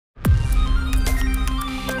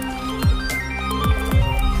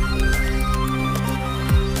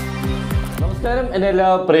നമസ്കാരം, എൻ്റെ എല്ലാ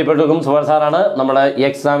പ്രിയപ്പെട്ടവർക്കും സുഭാഷ് സാറാണ്. നമ്മുടെ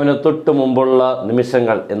എക്സാമിന് തൊട്ട് മുമ്പുള്ള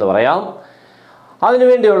നിമിഷങ്ങൾ എന്ന് പറയാം.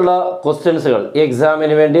 അതിനുവേണ്ടിയുള്ള ക്വസ്റ്റ്യൻസുകൾ,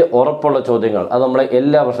 എക്സാമിന് വേണ്ടി ഉറപ്പുള്ള ചോദ്യങ്ങൾ, അത് നമ്മൾ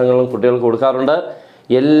എല്ലാ വർഷങ്ങളിലും കുട്ടികൾക്ക് കൊടുക്കാറുണ്ട്.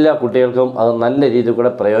 എല്ലാ കുട്ടികൾക്കും അത് നല്ല രീതിയിൽ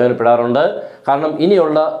കൂടെ പ്രയോജനപ്പെടാറുണ്ട്. കാരണം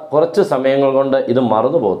ഇനിയുള്ള കുറച്ച് സമയങ്ങൾ കൊണ്ട് ഇത്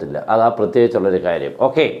മറന്നു പോകത്തില്ല. അതാ പ്രത്യേകിച്ചുള്ളൊരു കാര്യം.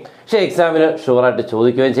 ഓക്കെ, പക്ഷേ എക്സാമിന് ഷുവറായിട്ട്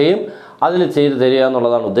ചോദിക്കുകയും ചെയ്യും. അതിൽ ചെയ്തു തരിക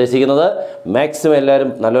എന്നുള്ളതാണ് ഉദ്ദേശിക്കുന്നത്. മാക്സിമം എല്ലാവരും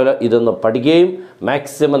നല്ലപോലെ ഇതൊന്ന് പഠിക്കുകയും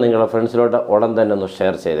മാക്സിമം നിങ്ങളുടെ ഫ്രണ്ട്സിലോട്ട് ഉടൻ തന്നെ ഒന്ന്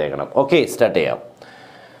ഷെയർ ചെയ്തേക്കണം. ഓക്കെ, സ്റ്റാർട്ട് ചെയ്യാം.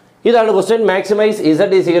 ഇതാണ് question. Maximise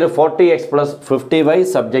Z is equal to 40x + 50y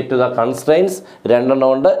subject to the constraints. രണ്ടെണ്ണം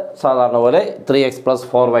ഉണ്ട് സാധാരണ പോലെ. 3x +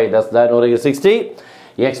 4y <= 60,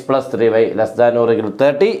 x + 3y <=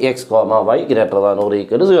 30, x, y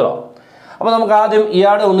 > 0. അപ്പോൾ നമുക്ക് ആദ്യം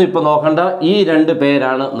ഇയാളെ ഒന്നും ഇപ്പോൾ നോക്കണ്ട. ഈ രണ്ട്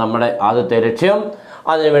പേരാണ് നമ്മുടെ ആദ്യത്തെ ലക്ഷ്യം.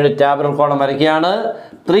 അതിനുവേണ്ടി ടാബുലർ കോളം വരയ്ക്കുകയാണ്.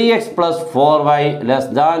 3x + 4y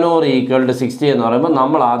 <= 60 എന്ന് പറയുമ്പോൾ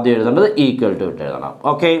നമ്മൾ ആദ്യം എഴുതേണ്ടത് ഈക്വൽ ടു ഇട്ട് എഴുതണം.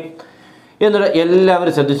 ഓക്കെ, എന്നിട്ട്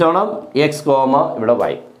എല്ലാവരും ശ്രദ്ധിച്ചോണം. എക്സ്, ഇവിടെ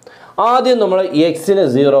y. ആദ്യം നമ്മൾ എക്സിന്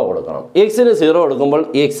 0 കൊടുക്കണം. എക്സിന് 0 കൊടുക്കുമ്പോൾ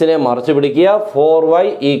എക്സിനെ മറിച്ച് പിടിക്കുക. 4y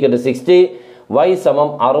 = 60, y =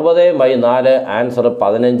 60/4, answer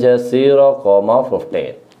 15, 0,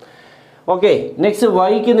 15. Okay, next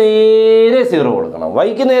വൈക്ക് നേരെ 0 കൊടുക്കണം.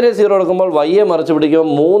 വൈക്ക് നേരെ 0 കൊടുക്കുമ്പോൾ വൈയെ മറിച്ച്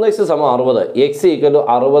പിടിക്കുമ്പോൾ 3x = 60, x =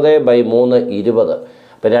 60/3, 20.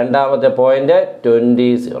 അപ്പോൾ രണ്ടാമത്തെ പോയിന്റ് 20,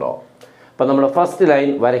 0. അപ്പോൾ നമ്മൾ ഫസ്റ്റ് ലൈൻ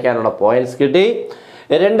വരയ്ക്കാനുള്ള പോയിന്റ്സ് കിട്ടി.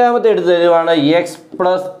 രണ്ടാമത്തെ എടുത്ത് തരുവാണ് x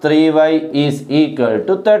 + 3y =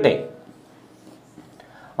 30.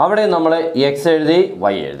 അവിടെ നമ്മൾ x എഴുതി,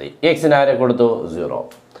 y എഴുതി. എക്സിന് ആരെ കൊടുത്തു? 0.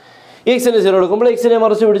 എക്സിന് 0 കൊടുക്കുമ്പോൾ എക്സിനെ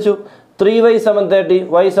മറിച്ച് പിടിച്ചു. 3y = 30,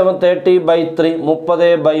 y = 30/3,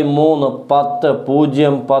 30/3, 10, 0,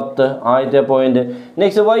 10. ആദ്യത്തെ പോയിന്റ്.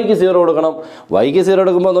 നെക്സ്റ്റ് വൈക്ക് 0 കൊടുക്കണം. വൈക്ക് 0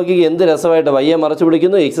 കൊടുക്കുമ്പോൾ നോക്കി എന്ത് രസമായിട്ട് വൈയെ മറിച്ച്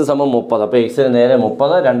പിടിക്കുന്നു. x = 30, അപ്പോൾ എക്സിന് നേരെ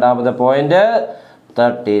 30. രണ്ടാമത്തെ പോയിന്റ്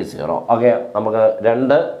 30, 0. ഓക്കെ, നമുക്ക്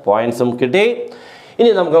രണ്ട് പോയിന്റ്സും കിട്ടി.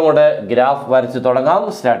 ഇനി നമുക്ക് അങ്ങോട്ട് ഗ്രാഫ് വരച്ച് തുടങ്ങാം.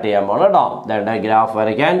 സ്റ്റാർട്ട് ചെയ്യാൻ പോകണം കേട്ടോ. രണ്ട് ഗ്രാഫ്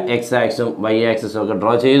വരയ്ക്കാൻ x ആക്സും y ആക്സിസും ഒക്കെ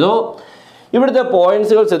ഡ്രോ ചെയ്തു. ഇവിടുത്തെ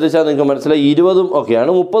പോയിന്റ്സുകൾ ശ്രദ്ധിച്ചാൽ നിങ്ങൾക്ക് മനസ്സിലായി 20 ഒക്കെയാണ്.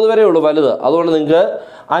 30 വരെ ഉള്ളൂ വലുത്. അതുകൊണ്ട് നിങ്ങൾക്ക്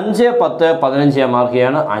 5, 10, 15 മാർക്ക്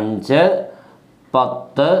ചെയ്യാണ്. 5,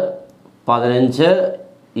 10, 15,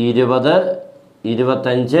 20,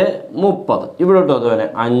 25, 30. ഇവിടോട്ട് അതുപോലെ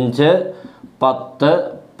 5, 10,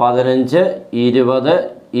 15, 20,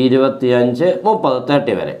 25, 30,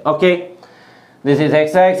 30 വരെ. Okay, this is x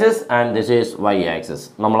axis and this is y axis.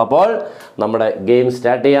 നമ്മളപ്പോൾ നമ്മുടെ ഗെയിം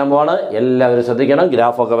സ്റ്റാർട്ട് ചെയ്യാൻ പോവാണ്. എല്ലാവരും ശ്രദ്ധിക്കണം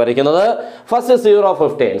ഗ്രാഫൊക്കെ വരയ്ക്കുന്നത്. First 0,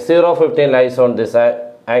 15. 0, 15 lies on this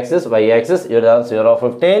axis, y axis. ഇവിടെ 0,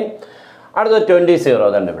 15. അടുത്ത 20, 0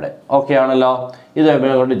 തന്നെ ഇവിടെ. ഓക്കെ ആണല്ലോ. ഇത്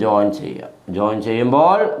കൊണ്ട് ജോയിൻ ചെയ്യുക. ജോയിൻ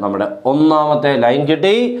ചെയ്യുമ്പോൾ നമ്മുടെ ഒന്നാമത്തെ ലൈൻ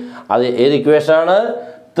കിട്ടി. അത് ഏത് ഇക്വേഷനാണ്?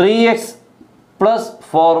 3x +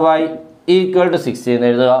 4y = 60 എന്ന്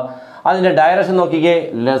എഴുതുക. അതിൻ്റെ ഡയറക്ഷൻ നോക്കിക്കേ,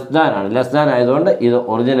 ലെസ് ദാൻ ആയതുകൊണ്ട് ഇത്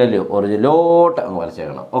ഒറിജിനലോട്ട് അങ്ങ്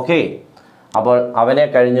വരച്ചേക്കണം. ഓക്കെ, അപ്പോൾ അവനെ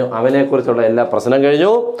കഴിഞ്ഞു. അവനെക്കുറിച്ചുള്ള എല്ലാ പ്രശ്നം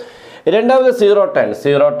കഴിഞ്ഞു. രണ്ടാമത് 0,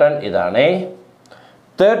 10 ഇതാണ്.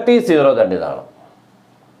 30, 0 തന്നെ ഇതാണ്.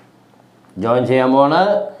 ജോയിൻ ചെയ്യാൻ പോവാണ്.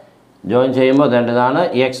 ജോയിൻ ചെയ്യുമ്പോൾ തന്നെ ഇതാണ്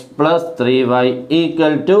x + 3y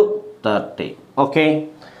 = 30. ഓക്കെ,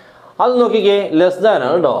 അത് നോക്കിക്കേ, ലെസ് ദാൻ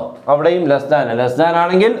ആണ് കേട്ടോ. അവിടെയും ലെസ് ദാൻ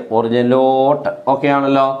ആണെങ്കിൽ ഒറിജിനലോട്ട്. ഓക്കെ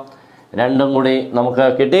ആണല്ലോ. രണ്ടും കൂടി നമുക്ക്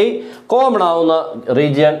കിട്ടി. കോമൺ ആവുന്ന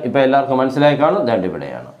റീജിയൻ ഇപ്പോൾ എല്ലാവർക്കും മനസ്സിലായി കാണും. രണ്ട്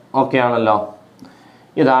ഇവിടെയാണ്. ഓക്കെ ആണല്ലോ.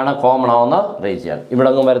 ഇതാണ് കോമൺ ആവുന്ന റീജിയൻ. ഇവിടെ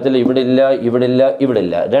ഒന്നും വരത്തില്ല. ഇവിടെ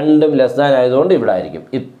ഇല്ല. രണ്ടും ലെസ് ദാൻ ആയതുകൊണ്ട് ഇവിടെ ആയിരിക്കും.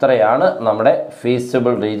 ഇത്രയാണ് നമ്മുടെ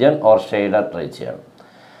feasible region or shaded region.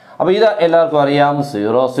 അപ്പോൾ ഇത് എല്ലാവർക്കും അറിയാം.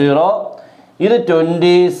 0, 0. ഇത്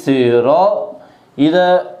 20, 0. ഇത്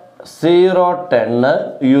 0, 10.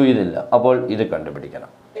 ഇതില്ല. അപ്പോൾ ഇത് കണ്ടുപിടിക്കണം.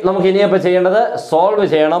 നമുക്ക് ഇനിയപ്പോൾ ചെയ്യേണ്ടത് സോൾവ്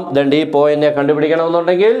ചെയ്യണം. ദണ്ട് ഈ പോയിന്റിനെ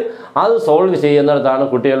കണ്ടുപിടിക്കണമെന്നുണ്ടെങ്കിൽ അത് സോൾവ് ചെയ്യുന്നിടത്താണ്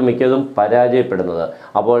കുട്ടികൾ മിക്കതും പരാജയപ്പെടുന്നത്.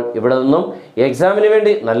 അപ്പോൾ ഇവിടെ നിന്നും എക്സാമിന്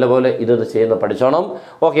വേണ്ടി നല്ലപോലെ ഇത് ചെയ്യുന്നത് പഠിച്ചോണം.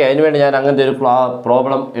 ഓക്കെ, അതിനുവേണ്ടി ഞാൻ അങ്ങനത്തെ ഒരു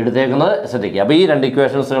പ്രോബ്ലം എടുത്തേക്കുന്നത് ശ്രദ്ധിക്കുക. അപ്പോൾ ഈ രണ്ട്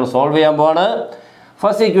ഇക്വേഷൻസുകൾ സോൾവ് ചെയ്യാൻ പോവാണ്.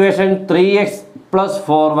 First equation 3x +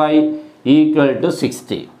 4y =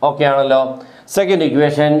 60. Okay ആണല്ലോ. Second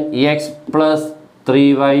equation x +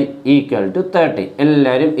 3y = 30.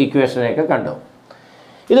 എല്ലാവരും ഇക്വേഷനെയൊക്കെ കണ്ടു.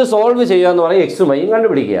 ഇത് സോൾവ് ചെയ്യുക എന്ന് പറയുന്നത് എക്സും വൈയും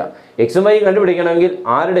കണ്ടുപിടിക്കുക. എക്സും വൈയും കണ്ടുപിടിക്കണമെങ്കിൽ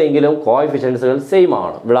ആരുടെയെങ്കിലും കോഎഫിഷ്യൻസുകൾ സെയിം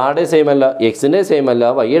ആണ്. ഇവിടെ ആരുടെ സെയിം അല്ല, എക്സിൻ്റെ സെയിം അല്ല,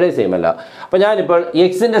 വൈയുടെ സെയിം അല്ല. അപ്പോൾ ഞാനിപ്പോൾ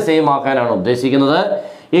എക്സിൻ്റെ സെയിം ആക്കാനാണ് ഉദ്ദേശിക്കുന്നത്.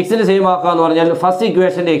 എക്സിൻ്റെ സെയിം ആക്കുക എന്ന് പറഞ്ഞാൽ ഫസ്റ്റ്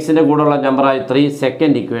ഇക്വേഷൻ്റെ എക്സിൻ്റെ കൂടെയുള്ള നമ്പറായി 3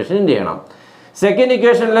 സെക്കൻഡ് ഇക്വേഷൻ ഇൻഡ് ചെയ്യണം. സെക്കൻഡ്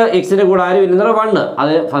ഇക്വേഷനിൽ എക്സിൻ്റെ കൂടെ ആരും ഇല്ലെന്ന് 1,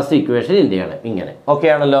 അത് ഫസ്റ്റ് ഇക്വേഷൻ ഇൻഡ് ചെയ്യണം. ഇങ്ങനെ. ഓക്കെ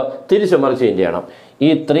ആണല്ലോ. തിരിച്ചു മറിച്ച് ഇൻഡ് ചെയ്യണം. ഈ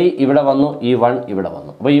 3 ഇവിടെ വന്നു, ഈ 1 ഇവിടെ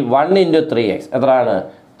വന്നു. അപ്പോൾ ഈ 1 × 3x എത്രയാണ്?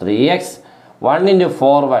 3x. 1 ×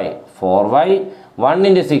 4y 4y, 1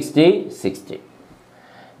 into 60, 60.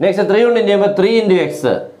 Next 3 കൊണ്ട് ചെയ്യുമ്പോൾ 3 into x,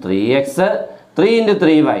 3x, 3 into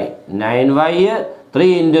 3y, 9y,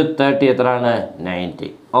 3 into 30 എത്രയാണ് 90.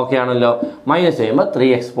 ഓക്കെ ആണല്ലോ. മൈനസ് ചെയ്യുമ്പോൾ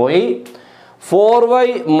 3x പോയി. 4y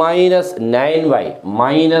minus 9y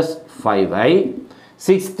minus 5y,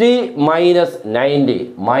 60 minus 90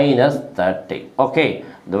 minus 30. Okay,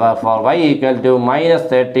 therefore y equal to minus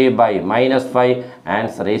 30 by minus 5.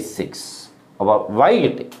 Answer is 6. അപ്പോൾ y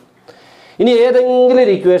കിട്ടി. ഇനി ഏതെങ്കിലും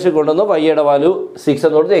ഒരു ഇക്വേഷൻ കൊണ്ടുവന്ന് വൈയുടെ വാല്യൂ 6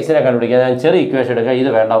 എന്ന് കൊടുത്ത് എക്സിനെ കണ്ടുപിടിക്കുക. ഞാൻ ചെറിയ ഇക്വേഷൻ എടുക്കുക. ഇത്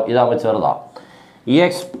വേണ്ട, ഇതാകുമ്പോൾ ചെറുതാണ്.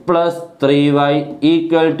 X plus 3y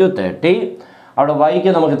equal to 30. അവിടെ വൈക്ക്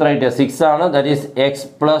നമുക്ക് ഇത്ര കിട്ടിയ 6 ആണ്. That is X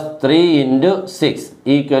plus 3 into 6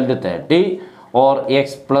 equal to 30 or x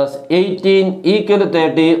plus 18 equal to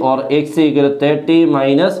 30 or x equal to 30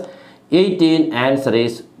 minus 18. Answer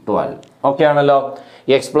is 12. Okay ആണല്ലോ.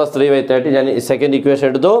 എക്സ് പ്ലസ് 3 ബൈ 30 ഞാൻ സെക്കൻഡ് ഇക്വേഷൻ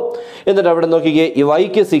എടുത്തു. എന്നിട്ട് അവിടെ നോക്കിക്കേ, ഈ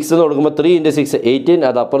വൈക്ക് 6 എന്ന് കൊടുക്കുമ്പോൾ 3 ഇൻറ്റു 6 18,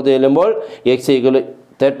 അത് അപ്പുറത്ത് ചെല്ലുമ്പോൾ എക്സ് ഈക്വൽ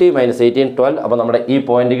 30 മൈനസ് 18 12. അപ്പോൾ നമ്മുടെ ഈ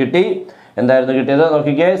പോയിന്റ് കിട്ടി. എന്തായിരുന്നു കിട്ടിയത്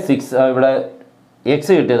നോക്കിക്കേ, 6 ഇവിടെ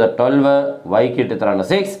എക്സ് കിട്ടിയത് 12, വൈക്ക് കിട്ടിയതാണ്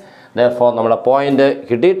 6. therefore നമ്മുടെ പോയിന്റ്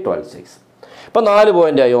കിട്ടി 12, 6. ഇപ്പോൾ 4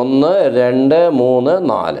 പോയിൻ്റായി. 1, 2, 3,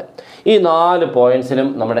 4. ഈ 4 പോയിൻറ്റ്സിനും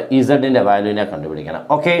നമ്മുടെ ഇസഡിൻ്റെ വാല്യൂവിനെ കണ്ടുപിടിക്കണം.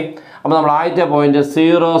 ഓക്കെ, അപ്പോൾ നമ്മൾ ആദ്യത്തെ പോയിൻറ്റ്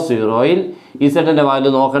 0, 0യിൽ ഇസഡിൻ്റെ വാല്യൂ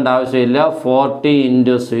നോക്കേണ്ട ആവശ്യമില്ല. 40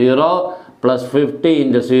 into 0 plus 50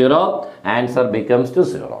 into 0. Answer becomes to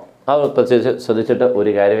 0. അത് ശ്രദ്ധിച്ചിട്ട്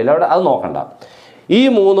ഒരു കാര്യമില്ല, അവിടെ അത് നോക്കണ്ട. ഈ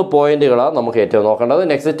 3 പോയിൻറ്റുകളാണ് നമുക്ക് ഏറ്റവും നോക്കേണ്ടത്.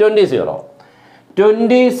 നെക്സ്റ്റ് 20, 0.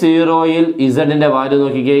 20, 0യിൽ ഇസഡിൻ്റെ വാല്യൂ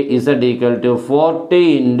നോക്കിക്കേ. Z equal to 40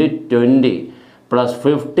 into 20 plus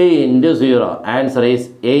 50 into 0. Answer is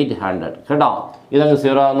 800. കേട്ടോ, ഇതങ്ങ്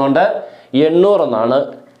 0 ആകുന്നുണ്ട് 800 എന്നാണ്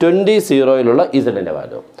 20, 0യിലുള്ള ഇസഡിൻ്റെ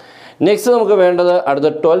വാല്യൂ. നെക്സ്റ്റ് നമുക്ക് വേണ്ടത് അടുത്ത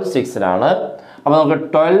 12, 6ലാണ്. അപ്പോൾ നമുക്ക്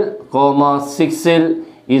 12,6ൽ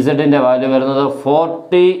ഇസഡിൻ്റെ വാല്യൂ വരുന്നത്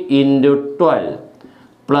 40 ഇൻറ്റു 12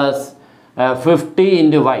 പ്ലസ് 50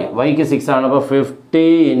 ഇൻറ്റു വൈക്ക് 6 ആണ്. അപ്പോൾ 50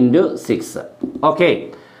 ഇൻറ്റു 6. ഓക്കെ,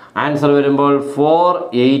 ആൻസർ വരുമ്പോൾ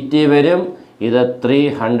 480 വരും. ഇത്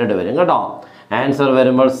 300 വരും. കേട്ടോ, ആൻസർ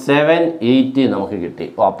വരുമ്പോൾ 780 നമുക്ക് കിട്ടി.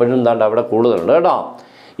 അപ്പോഴും എന്താണ്ട് അവിടെ കൂടുതലുണ്ട്. കേട്ടോ,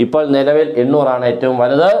 ഇപ്പോൾ നിലവിൽ 800 ഏറ്റവും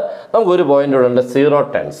വലുത്. നമുക്കൊരു പോയിൻ്റ് ഇവിടെ ഉണ്ട്,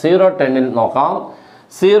 010. 010ൽ നോക്കാം.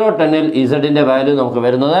 010ൽ ഇസഡിൻ്റെ വാല്യൂ നമുക്ക്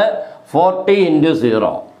വരുന്നത് 40 into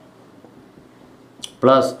 0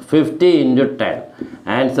 plus 50 into 10.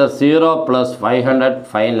 Answer 0 plus 500.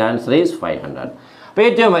 Final answer is 500. അപ്പോൾ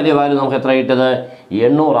ഏറ്റവും വലിയ വാല്യൂ നമുക്ക് എത്ര കിട്ടിയത്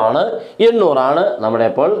 800 800 നമ്മുടെ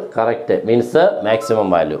ഇപ്പോൾ correct means maximum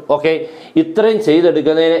value. Okay, ഇത്രയും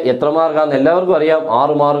ചെയ്തെടുക്കുന്നതിന് എത്ര മാർക്കാണെന്ന് എല്ലാവർക്കും അറിയാം.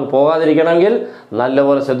 6 മാർക്ക് പോകാതിരിക്കണമെങ്കിൽ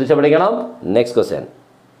നല്ലപോലെ ശ്രദ്ധിച്ച് പഠിക്കണം. Next question.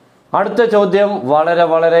 അടുത്ത ചോദ്യം വളരെ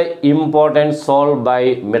വളരെ important. Solve by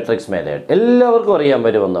matrix method. എല്ലാവർക്കും അറിയാൻ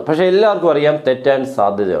പറ്റുമെന്ന്, പക്ഷേ എല്ലാവർക്കും അറിയാം തെറ്റാൻ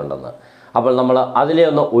സാധ്യതയുണ്ടെന്ന്. അപ്പോൾ നമ്മൾ അതിനെ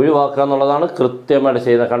ഒന്ന് ഒഴിവാക്കുക എന്നുള്ളതാണ് കൃത്യമായിട്ട്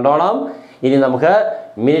ചെയ്ത് കണ്ടോണം. ഇനി നമുക്ക്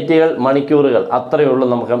മിനിറ്റുകൾ, മണിക്കൂറുകൾ അത്രയേ ഉള്ളൂ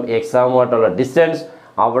നമുക്ക് എക്സാമുമായിട്ടുള്ള ഡിസ്റ്റൻസ്.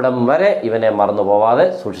 അവിടം വരെ ഇവനെ മറന്നു പോവാതെ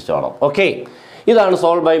സൂക്ഷിച്ചോണം. ഓക്കെ, ഇതാണ്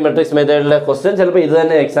സോൾവ് ബൈ മെട്രിക്സ് മെത്തേഡിലെ ക്വസ്റ്റ്യൻ. ചിലപ്പോൾ ഇത്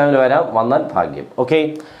തന്നെ എക്സാമിന് വന്നാൽ ഭാഗ്യം. ഓക്കെ,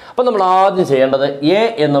 അപ്പോൾ നമ്മൾ ആദ്യം ചെയ്യേണ്ടത് എ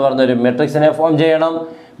എന്ന് പറഞ്ഞൊരു മെട്രിക്സിനെ ഫോം ചെയ്യണം,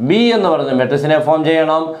 ബി എന്ന് പറഞ്ഞ മെട്രിക്സിനെ ഫോം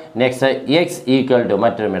ചെയ്യണം. നെക്സ്റ്റ് എക്സ് ഈക്വൽ ടു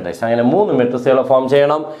മറ്റൊരു മെട്രിക്സ്. അങ്ങനെ 3 മെട്രിക്സുകളെ ഫോം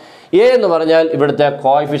ചെയ്യണം. എ എന്ന് പറഞ്ഞാൽ ഇവിടുത്തെ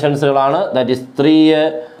കോഎഫിഷ്യൻസുകളാണ്. That is 3,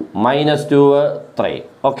 -2, 3.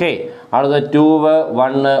 ഓക്കെ, അടുത്ത 2,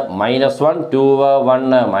 1, -1, 2, 1,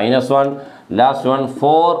 -1, ലാസ്റ്റ് 1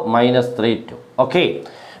 4, -3, 2. ഓക്കെ,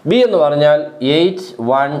 ബി എന്ന് പറഞ്ഞാൽ 8,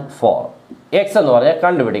 1, 4. എക്സ് എന്ന് പറഞ്ഞാൽ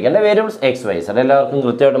കണ്ടുപിടിക്കേണ്ട വേരിയബിൾസ് എക്സ് വൈ സെഡ്. എല്ലാവർക്കും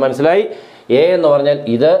കൃത്യമായിട്ട് മനസ്സിലായി. എ എന്ന് പറഞ്ഞാൽ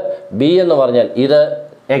ഇത്, ബി എന്ന് പറഞ്ഞാൽ ഇത്,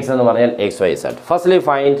 എക്സ് എന്ന് പറഞ്ഞാൽ X Y Z. Firstly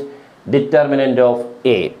find determinant of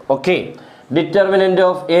A. Okay, determinant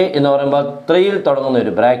of A എന്ന് പറയുമ്പോൾ 3ൽ തുടങ്ങുന്ന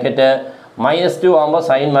ഒരു ബ്രാക്കറ്റ്, -2 ആകുമ്പോൾ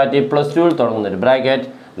സൈൻ മാറ്റി +2ൽ തുടങ്ങുന്ന ഒരു ബ്രാക്കറ്റ്,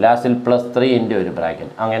 ലാസ്റ്റിൽ +3 ഇൻറ്റു ഒരു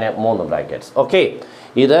ബ്രാക്കറ്റ്. അങ്ങനെ 3 ബ്രാക്കറ്റ്സ്. ഓക്കെ,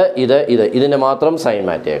 ഇതിൻ്റെ മാത്രം സൈൻ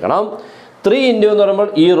മാറ്റിയേക്കണം. 3 ഇൻറ്റു എന്ന് പറയുമ്പോൾ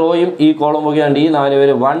ഈ റോയും ഈ കോളം വയ്ക്കാണ്ട് ഈ 4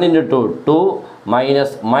 പേര് 1 ഇൻറ്റു 2 2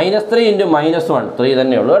 -3 ഇൻറ്റു -1 3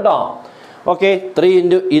 തന്നെ ഉള്ളൂ. കേട്ടോ, ഓക്കെ, 3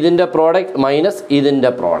 ഇൻറ്റു ഇതിൻ്റെ പ്രോഡക്റ്റ് മൈനസ്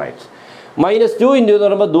ഇതിൻ്റെ പ്രോഡക്റ്റ്. -2 ഇൻറ്റു എന്ന്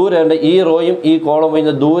പറയുമ്പോൾ ദൂരമുണ്ട് ഈ റോയും ഈ കോളം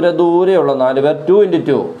വയ്ക്കുന്ന ദൂരെയുള്ള 4 പേർ 2 ഇൻറ്റു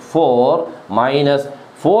 2 4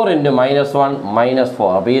 -4 ഇൻറ്റു -1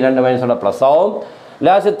 -4. അപ്പോൾ ഈ 2 മൈനസുള്ള പ്ലസ് ആവും.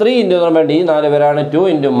 ലാസ്റ്റ് 3 ഇൻറ്റു എന്ന് പറയുമ്പോൾ ഈ 4 പേരാണ് 2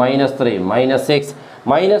 ഇൻറ്റു -3 -6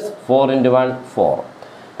 -4 ഇൻറ്റു 1 4.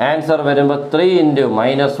 ആൻസർ വരുമ്പോൾ 3 into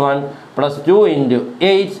 -1 plus 2 into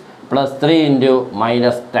 8 plus 3 into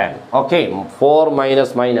 -10. Okay, 4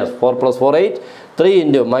 4 plus 4 8, 3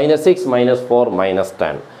 into -6 -4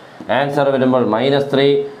 -10. Answer വരുമ്പോൾ -3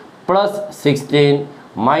 പ്ലസ് 16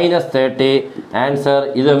 -30. ആൻസർ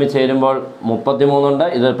ഇത് തമ്മിൽ ചേരുമ്പോൾ 33 ഉണ്ട്,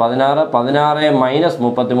 ഇത് 16, 16 മൈനസ്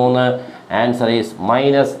 33, ആൻസർ ഈസ്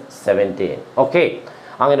 -17. ഓക്കെ,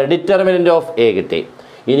 അങ്ങനെ ഡിറ്റർമിനൻ്റ് ഓഫ് എ കിട്ടി.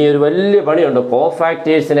 ഇനി ഒരു വലിയ പണിയുണ്ട്,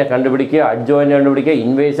 കോഫാക്ടേഴ്സിനെ കണ്ടുപിടിക്കുക, അഡ്ജോയിൻ്റ് കണ്ടുപിടിക്കുക,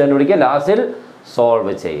 ഇൻവേഴ്സ് കണ്ടുപിടിക്കുക, ലാസ്റ്റിൽ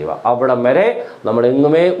സോൾവ് ചെയ്യുക. അവിടം വരെ നമ്മൾ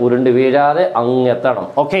എങ്ങുമേ ഉരുണ്ട് വീഴാതെ അങ്ങെത്തണം.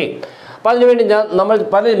 ഓക്കെ, അപ്പോൾ അതിനുവേണ്ടി നമ്മൾ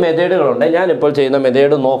പല മെത്തേഡുകളുണ്ട്. ഞാനിപ്പോൾ ചെയ്യുന്ന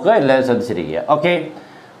മെത്തേഡ് നോക്കുക, എല്ലാവരും ശ്രദ്ധിച്ചിരിക്കുക. Okay,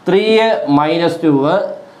 3 -2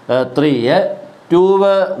 3, 2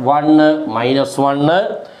 1 -1,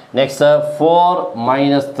 next 4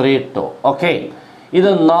 -3 2. ഓക്കെ, ഇത്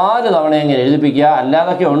 4 തവണ എങ്ങനെ എഴുതിപ്പിക്കുക,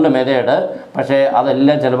 അല്ലാതൊക്കെ ഉണ്ട് മെത്തേഡ്, പക്ഷേ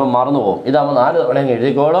അതെല്ലാം ചിലപ്പോൾ മറന്നു പോകും. ഇതാകുമ്പോൾ 4 തവണ എങ്ങനെ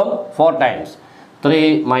എഴുതിക്കോളും. 4 ടൈംസ് 3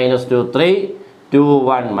 -2 3, 2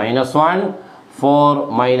 1 -1, 4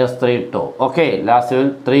 -3 2. ഓക്കെ, ലാസ്റ്റിൽ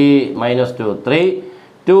 3 -2 3,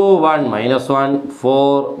 2 1 -1,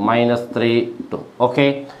 4 -3 2. ഓക്കെ,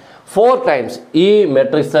 4 ടൈംസ് ഈ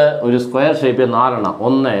മെട്രിക്സ് ഒരു സ്ക്വയർ ഷേപ്പിൽ 4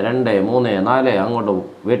 1 2 3 4 അങ്ങോട്ട്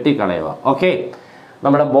വെട്ടിക്കളയുക. ഓക്കെ,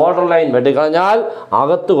 നമ്മുടെ ബോർഡർ ലൈൻ വെട്ടിക്കളഞ്ഞാൽ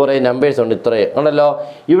അകത്ത് കുറേ നമ്പേഴ്സ് ഉണ്ട്, ഇത്രയും ഉണ്ടല്ലോ.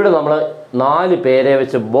 ഇവിടെ നമ്മൾ 4 പേരെ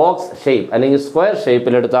വെച്ച് ബോക്സ് ഷേപ്പ് അല്ലെങ്കിൽ സ്ക്വയർ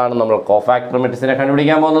ഷേപ്പിലെടുത്താണ് നമ്മൾ കോഫാക്ടർ മെട്രിക്സിനെ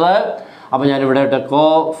കണ്ടുപിടിക്കാൻ പോകുന്നത്. അപ്പോൾ ഞാനിവിടെ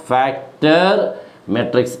കോഫാക്ടർ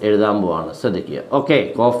മെട്രിക്സ് എഴുതാൻ പോവാണ്, ശ്രദ്ധിക്കുക. ഓക്കെ,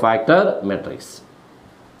 കോഫാക്ടർ മെട്രിക്സ്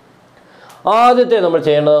ആദ്യത്തെ നമ്മൾ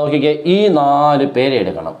ചെയ്യേണ്ടത് നോക്കിക്കേ, ഈ 4 പേരെ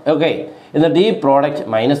എടുക്കണം. ഓക്കെ, എന്നിട്ട് ഈ പ്രോഡക്റ്റ്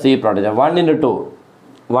മൈനസ് ഈ പ്രോഡക്റ്റ് 1 × 2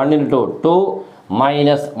 1 × 2 2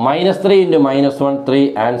 -3 × -1 3,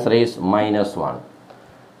 ആൻസർ ഈസ് -1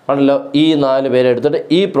 ആണല്ലോ. ഈ 4 പേരെ എടുത്തിട്ട്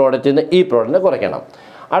ഈ പ്രോഡക്റ്റിൽ നിന്ന് ഈ പ്രോഡക്റ്റിനെ കുറയ്ക്കണം.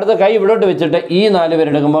 അടുത്ത കൈ ഇവിടോട്ട് വെച്ചിട്ട് ഈ 4 പേര്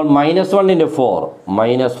എടുക്കുമ്പോൾ -1 × 4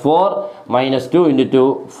 -4 -2 × 2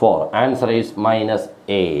 4, ആൻസർ ഈസ്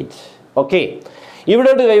 -8. ഓക്കെ,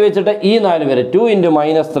 ഇവിടോട്ട് കൈ വെച്ചിട്ട് ഈ 4 പേര് 2 ×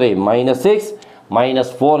 -3 -6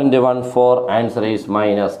 -4 × 1 4, ആൻസർ ഈസ്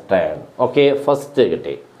 -10. ഓക്കെ, ഫസ്റ്റ്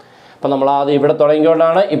കിട്ടി. അപ്പോൾ നമ്മൾ ആദ്യം ഇവിടെ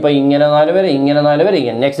തുടങ്ങിക്കൊണ്ടാണ് ഇപ്പോൾ ഇങ്ങനെ 4 പേര് ഇങ്ങനെ 4 പേര്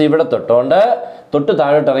ഇങ്ങനെ. നെക്സ്റ്റ് ഇവിടെ തൊട്ട്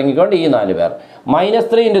താഴോട്ട് ഇറങ്ങിക്കൊണ്ട് ഈ 4 പേർ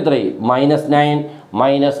 -3 × 3 -9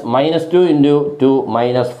 -2 × 2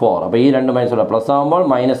 -4. അപ്പോൾ ഈ 2 മൈനസ് കൂടെ പ്ലസ് ആകുമ്പോൾ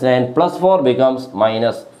 -9 + 4 ബിക്കംസ്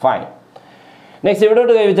 -5. നെക്സ്റ്റ്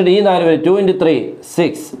ഇവിടോട്ട് കൈ വെച്ചിട്ട് ഈ 4 പേര് 2 × 3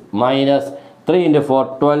 6 -3 × 4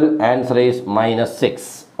 12, ആൻസർ ഈസ് -6.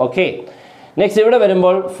 ഓക്കെ, നെക്സ്റ്റ് ഇവിടെ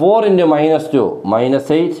വരുമ്പോൾ 4 × -2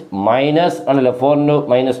 -8 മൈനസ് ആണല്ലോ 4 ×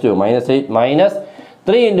 -2 -8 മൈനസ്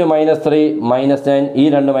 3 × -3 -9, ഈ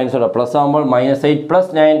 2 മൈനസ് കൂടെ പ്ലസ് ആകുമ്പോൾ -8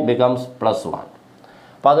 + 9 ബിക്കംസ് +1.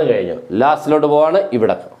 അപ്പോൾ അത് കഴിഞ്ഞു, ലാസ്റ്റിലോട്ട് പോവാണ്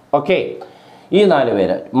ഇവിടെ. ഓക്കെ, ഈ 4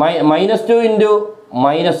 പേര് -2 ×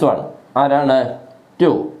 -1 ആരാണ്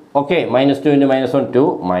 2. Okay, -2 × -1 2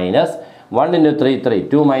 minus 1 × 3 3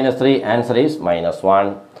 2 -3, answer is -1.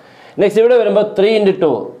 Next ഇവിടെ വരുമ്പോൾ 3 ×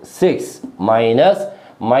 2 6 മൈനസ്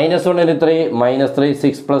 -1 × 3 -3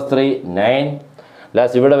 6 + 3 9.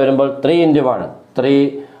 ലാസ്റ്റ് ഇവിടെ വരുമ്പോൾ 3 × 1 3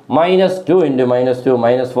 -2 × -2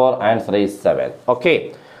 -4, answer is 7. Okay,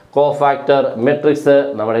 cofactor matrix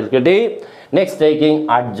നമ്മുടെ കിട്ടി. നെക്സ്റ്റ് ടേക്കിംഗ്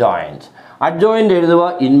അഡ്ജോയിൻ്റ് എഴുതുക,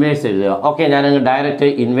 ഇൻവേഴ്സ് എഴുതുക. ഓക്കെ, ഞാനങ്ങ് direct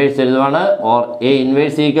inverse എഴുതുവാണ്. Or A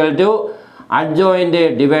inverse equal to adjoint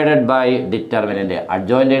divided by determinant.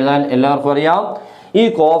 Adjoint എഴുതാൻ എല്ലാവർക്കും അറിയാം. ഈ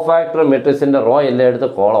കോഫാക്ടർ മെട്രിക്സിൻ്റെ റോ എല്ലാം എടുത്ത്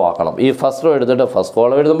കോളം ആക്കണം. ഈ ഫസ്റ്റ് റോ എടുത്തിട്ട് ഫസ്റ്റ്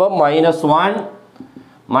കോളം എഴുതുമ്പോൾ -1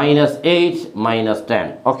 -8 -10.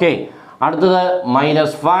 ഓക്കെ, അടുത്തത്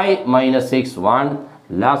 -5 -6 1,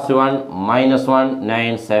 last one -1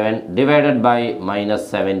 9 7 divided by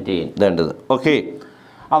 -17 ഇതേണ്ടത്. Okay,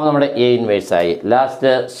 അപ്പോൾ നമ്മുടെ എ ഇൻവേഴ്സ് ആയി.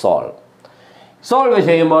 ലാസ്റ്റ് സോൾവ്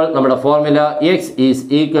ചെയ്യുമ്പോൾ നമ്മുടെ formula x is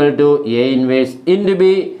equal to A inverse into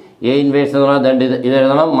B. A inverse എന്ന് പറഞ്ഞാൽ ഇത്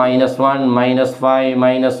എഴുതണം -1 -5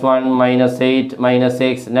 -1 -8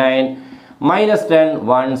 -6 9 -10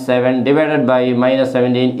 1 7 divided by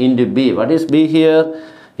 -17 into B. What is B here?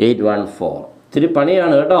 814. ഇത്തിരി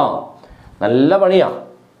പണിയാണ് കേട്ടോ, നല്ല പണിയാണ്.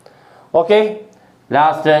 ഓക്കെ,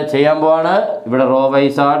 ലാസ്റ്റ് ചെയ്യാൻ പോവാണ്. ഇവിടെ റോ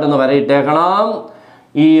വൈസ് ആയിട്ടൊന്ന് വരയിട്ടേക്കണം.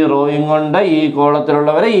 ഈ റോയും കൊണ്ട് ഈ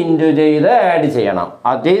കോളത്തിലുള്ളവരെ ഇൻറ്റു ചെയ്ത് ആഡ് ചെയ്യണം.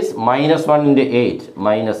 അത് ഈസ് -1 × 8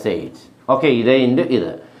 -8. ഓക്കെ, ഇത് ഇൻറ്റു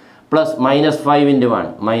ഇത് പ്ലസ് -5 × 1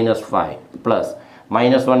 -5 പ്ലസ്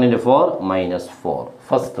 -1 × 4 -4.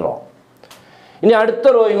 First row. ഇനി അടുത്ത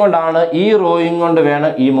റോയും കൊണ്ടാണ്, ഈ റോയും കൊണ്ട്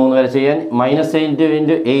വേണം ഈ 3 വരെ ചെയ്യാൻ. -8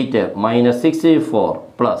 × 8 -6 × 4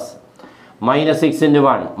 plus -6 ×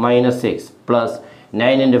 1 -6 plus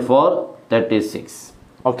 9 × 4 36.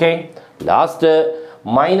 Okay, last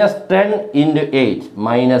 -10 × 8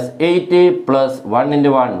 -80 plus 1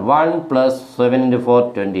 × 1 1 plus 7 × 4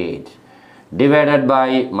 28 divided by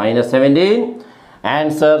 -17.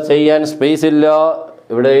 Answer ചെയ്യാൻ സ്പേസ് ഇല്ല,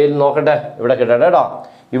 ഇവിടെ നോക്കട്ടെ, ഇവിടെ കിട്ടട്ടെ കേട്ടോ.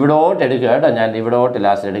 ഇവിടോട്ട് എടുക്കുക കേട്ടോ, ഞാൻ ഇവിടോട്ട്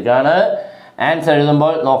ലാസ്റ്റ് എടുക്കുകയാണ്. ആൻസർ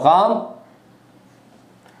എഴുതുമ്പോൾ നോക്കാം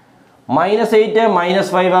 -8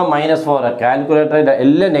 -5 -4 കാൽക്കുലേറ്റർ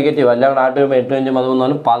എല്ലാം നെഗറ്റീവ് എല്ലാം ആട്ട് 8 5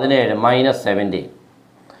 13 17 -17.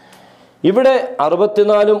 ഇവിടെ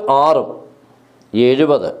 64 6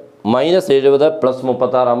 70 -70 +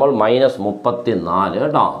 36 ആകുമ്പോൾ -34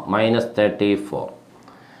 കേട്ടോ, -34.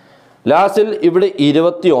 ലാസ്റ്റിൽ ഇവിടെ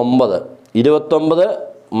 29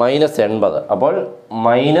 -80 അപ്പോൾ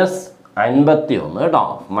 -51 കേട്ടോ,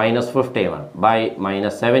 -51 ബൈ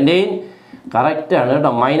 -17 കറക്റ്റ് ആണ്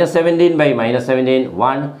കേട്ടോ. -17 ബൈ -17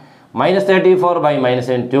 1 -34 ബൈ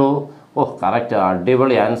 -2 ഓ കറക്റ്റ്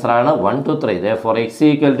അടിപൊളി ആൻസറാണ്. 1 2 3 therefore x =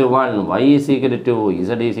 1 y = 2 z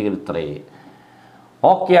 = 3.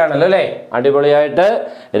 Okay ആണല്ലോ അല്ലേ? അടിപൊളിയായിട്ട്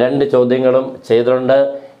 2 ചോദ്യങ്ങളും ചെയ്തിട്ടുണ്ട്.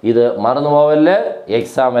 ഇത് മറന്നു പോവല്ലേ,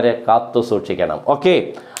 എക്സാം വരെ കാത്തു സൂക്ഷിക്കണം. ഓക്കെ,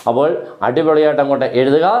 അപ്പോൾ അടിപൊളിയായിട്ട് അങ്ങോട്ട്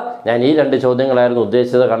എഴുതുക. ഞാൻ ഈ 2 ചോദ്യങ്ങളായിരുന്നു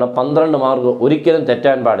ഉദ്ദേശിച്ചത്, കാരണം 12 മാർക്ക് ഒരിക്കലും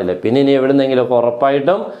തെറ്റാൻ പാടില്ല. പിന്നെ ഇനി എവിടുന്നെങ്കിലുമൊക്കെ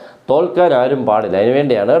ഉറപ്പായിട്ടും തോൽക്കാൻ ആരും പാടില്ല. അതിന്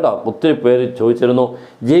വേണ്ടിയാണ് കേട്ടോ. ഒത്തിരി പേര് ചോദിച്ചിരുന്നു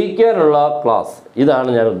ജയിക്കാനുള്ള ക്ലാസ്, ഇതാണ്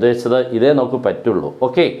ഞാൻ ഉദ്ദേശിച്ചത്. ഇതേ നമുക്ക് പറ്റുള്ളൂ.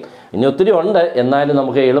 ഓക്കെ, ഇനി ഒത്തിരി ഉണ്ട്, എന്നാലും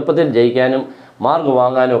നമുക്ക് എളുപ്പത്തിൽ ജയിക്കാനും മാർക്ക്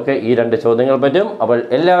വാങ്ങാനും ഒക്കെ ഈ 2 ചോദ്യങ്ങൾ പറ്റും. അപ്പോൾ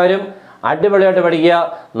എല്ലാവരും അടിപൊളിയായിട്ട് പഠിക്കുക.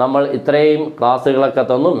 നമ്മൾ ഇത്രയും ക്ലാസ്സുകളൊക്കെ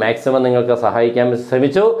തന്നു, മാക്സിമം നിങ്ങൾക്ക് സഹായിക്കാൻ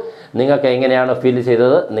ശ്രമിച്ചു. നിങ്ങൾക്ക് എങ്ങനെയാണ് ഫീൽ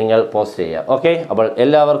ചെയ്തത് നിങ്ങൾ പോസ്റ്റ് ചെയ്യുക. ഓക്കെ, അപ്പോൾ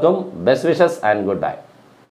എല്ലാവർക്കും best wishes and good bye.